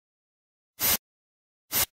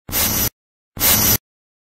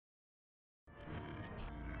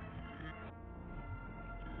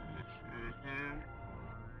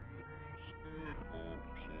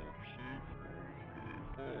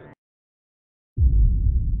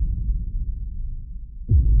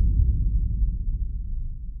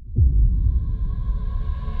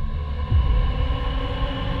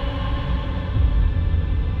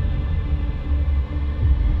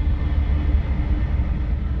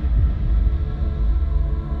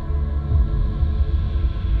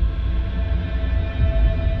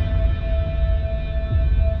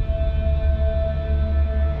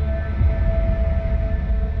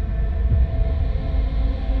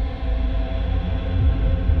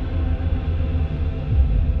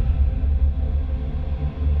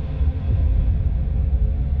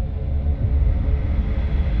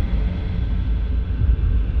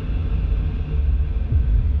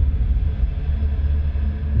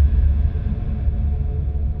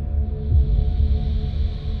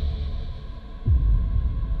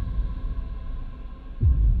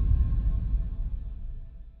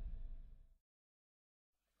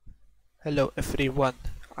Hello everyone.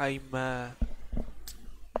 I'm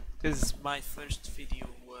This is my first video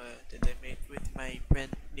that I made with my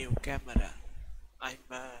brand new camera. I'm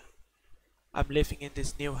uh, I'm living in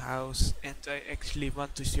this new house and I actually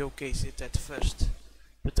want to showcase it at first.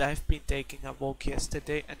 But I've been taking a walk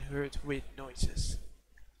yesterday and heard weird noises.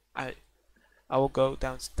 I I will go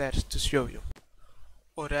downstairs to show you.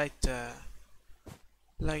 Alright,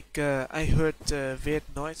 I heard weird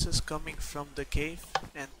noises coming from the cave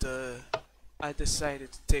and I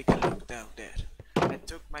decided to take a look down there. I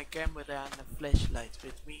took my camera and a flashlight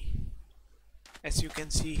with me. As you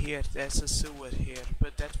can see here, there's a sewer here,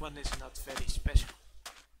 but that one is not very special.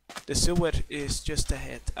 The sewer is just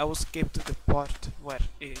ahead. I will skip to the part where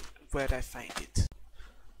I find it.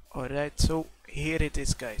 Alright, so here it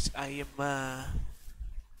is, guys.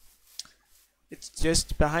 It's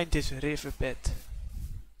just behind this riverbed.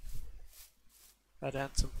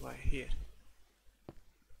 Around somewhere here.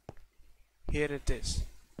 Here it is.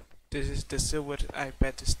 This is the sewer I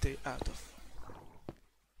better stay out of.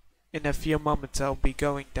 In a few moments I'll be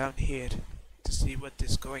going down here to see what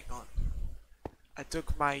is going on. I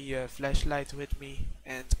took my flashlight with me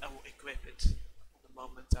and I will equip it the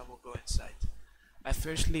moment I will go inside. I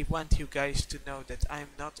firstly want you guys to know that I am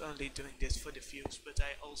not only doing this for the views, but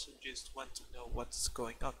I also just want to know what's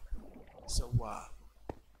going on. So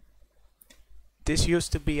this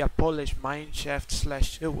used to be a Polish mine shaft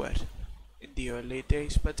slash sewer in the early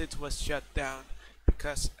days, but it was shut down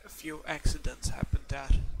because a few accidents happened there.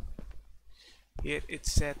 Here it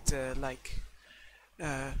said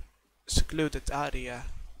secluded area.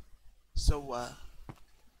 So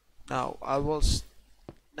now I will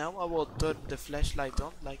turn the flashlight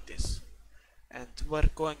on like this, and we're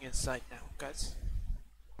going inside now, guys.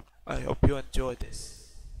 I hope you enjoy this.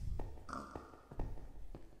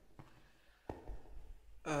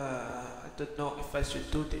 I don't know if I should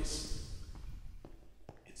do this.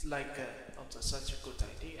 It's like not such a good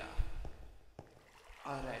idea.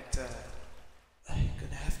 Alright, I'm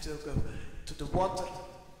gonna have to go to the water.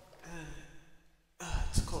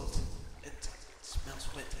 It's cold and it smells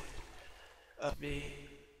wet. I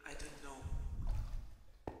don't know.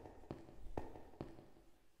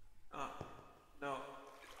 No,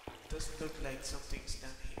 it doesn't look like something's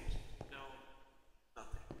down here. No,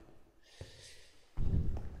 nothing.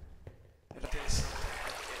 There's something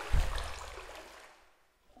up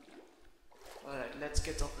there. Alright, let's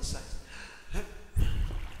get on the side.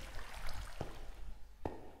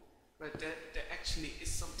 But there actually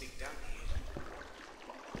is something down here.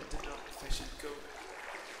 I don't know if I should go.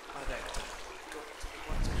 Alright, go to the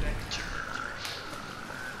water right.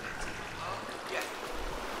 Oh, yeah.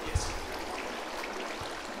 Yes.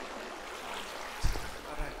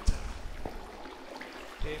 Alright,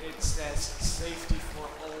 here it says safety for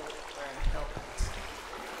all wear helmet.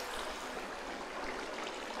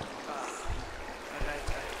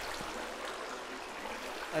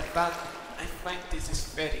 Alright, I find this is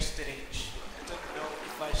very strange. I don't know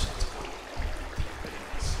if I should go deeper in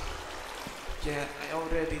this. Yeah, I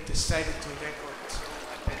already decided to record, so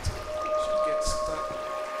I bet I should get started.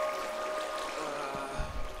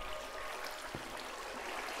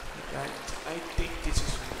 Right, I think this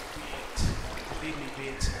is weird. Really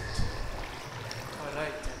weird.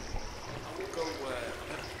 Alright then. I will go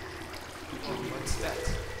oh, what's that?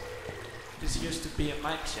 This used to be a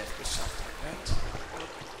mine shaft or something, right?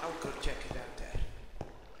 I'll go check it out there.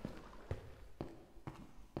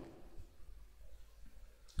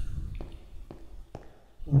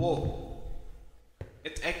 Whoa!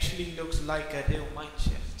 It actually looks like a real mine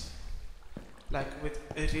shaft. Like with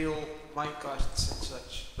real minecarts and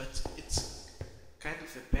such, but it's kind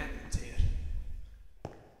of abandoned here.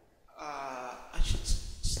 I should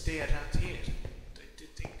stay around here, don't you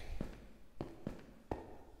think?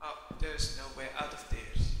 Oh, there's no way out of there.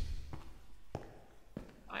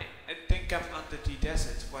 I think I'm under the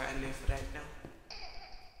desert where I live right now.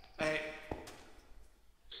 I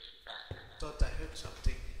thought I heard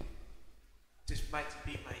something. This might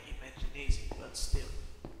be my imagination, but still.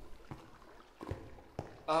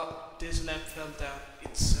 Oh, this lamp fell down.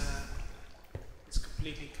 It's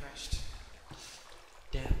completely crashed.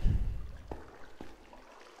 Damn.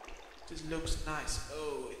 This looks nice.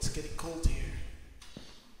 Oh, it's getting cold here.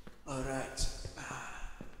 Alright.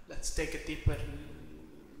 Let's take a deeper.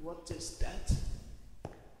 What is that?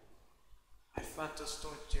 I found the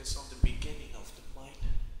storages on the beginning of the mine.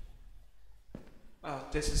 Oh,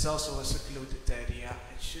 this is also a secluded area.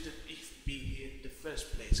 I shouldn't even be here in the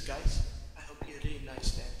first place, guys. I hope you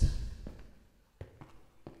realize that.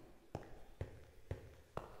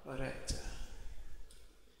 Alright.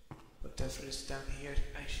 Whatever is down here,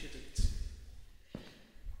 I shouldn't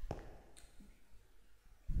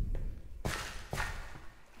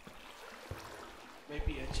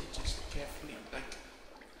carefully, like,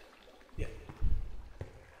 yeah,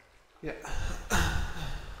 yeah.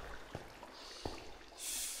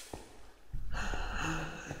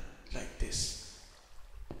 Like this.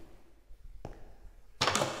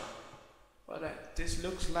 Alright, this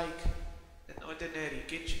looks like an ordinary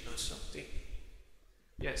kitchen or something.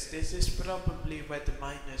 Yes, this is probably where the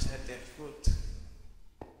miners had their food.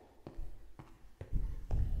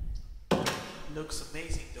 Looks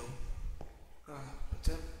amazing though.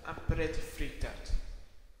 But I'm pretty freaked out.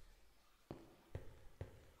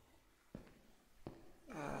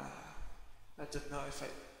 I don't know if I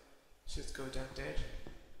should go down there.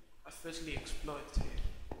 I firstly explored here.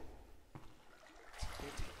 It's a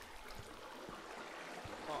pity.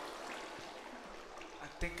 Oh, I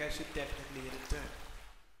think I should definitely return.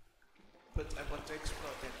 But I want to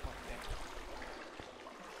explore that part there.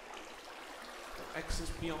 The access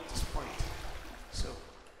beyond this point, so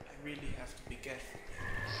I really have to be careful.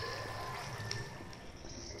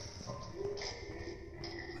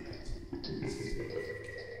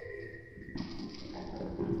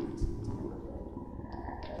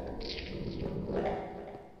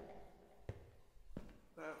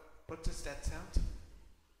 What does that sound?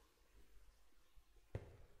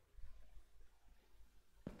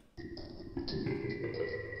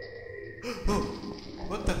 Oh,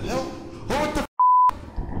 what the hell? Oh, what the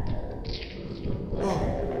Oh,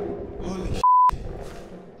 holy shit.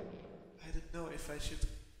 I don't know if I should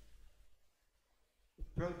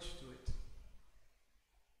approach to it.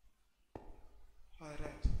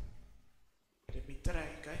 Alright. Let me try,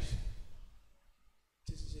 guys.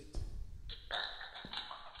 This is it.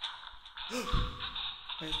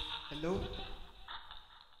 Hey, hello?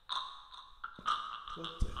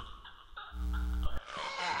 What the?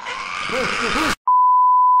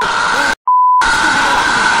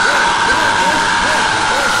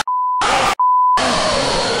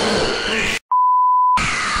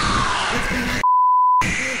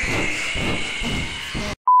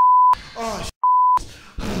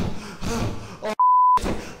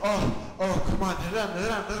 Oh, come on,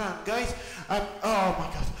 run, guys. Oh my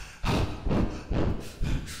god.